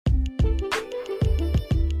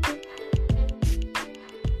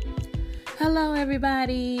Hello,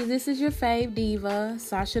 everybody. This is your fave diva,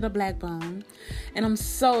 Sasha the Blackbone, and I'm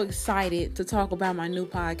so excited to talk about my new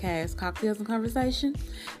podcast, Cocktails and Conversation,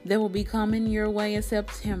 that will be coming your way in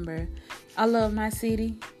September. I love my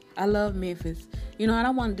city. I love Memphis. And I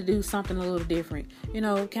wanted to do something a little different.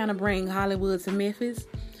 Kind of bring Hollywood to Memphis.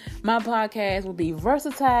 My podcast will be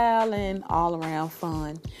versatile and all around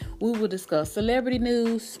fun. We will discuss celebrity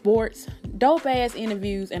news, sports, dope-ass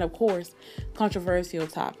interviews, and of course, controversial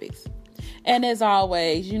topics. And as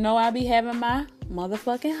always, I'll be having my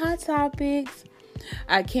motherfucking hot topics.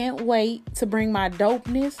 I can't wait to bring my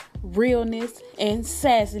dopeness, realness, and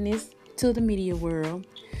sassiness to the media world.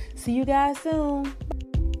 See you guys soon.